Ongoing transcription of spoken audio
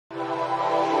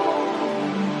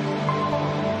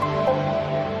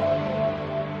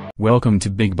Welcome to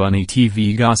Big Bunny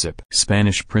TV Gossip.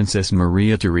 Spanish Princess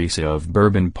Maria Teresa of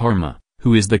Bourbon-Parma,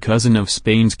 who is the cousin of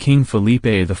Spain's King Felipe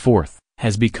IV,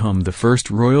 has become the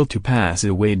first royal to pass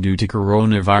away due to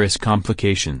coronavirus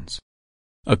complications.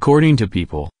 According to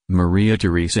People, Maria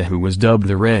Teresa, who was dubbed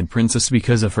the Red Princess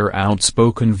because of her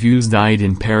outspoken views, died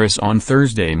in Paris on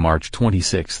Thursday, March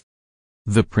 26.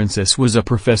 The princess was a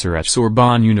professor at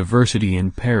Sorbonne University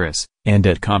in Paris, and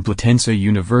at Complutense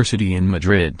University in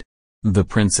Madrid. The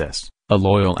princess, a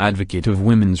loyal advocate of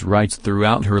women's rights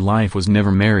throughout her life, was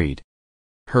never married.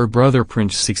 Her brother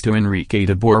Prince Sixto Enrique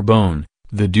de Bourbon,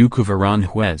 the Duke of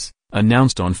Aranjuez,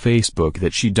 announced on Facebook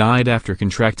that she died after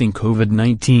contracting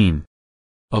COVID-19.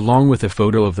 Along with a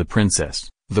photo of the princess,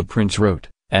 the prince wrote,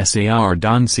 "Sr.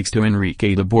 Don Sixto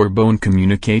Enrique de Bourbon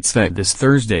communicates that this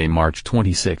Thursday, March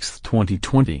 26,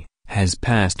 2020, has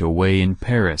passed away in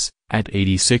Paris, at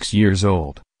 86 years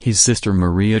old. His sister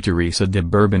Maria Teresa de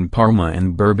Bourbon-Parma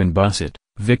and Bourbon-Busset,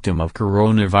 victim of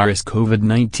coronavirus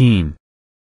COVID-19.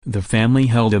 The family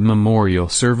held a memorial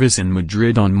service in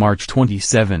Madrid on March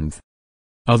 27.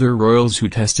 Other royals who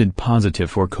tested positive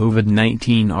for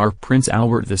COVID-19 are Prince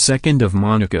Albert II of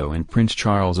Monaco and Prince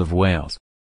Charles of Wales.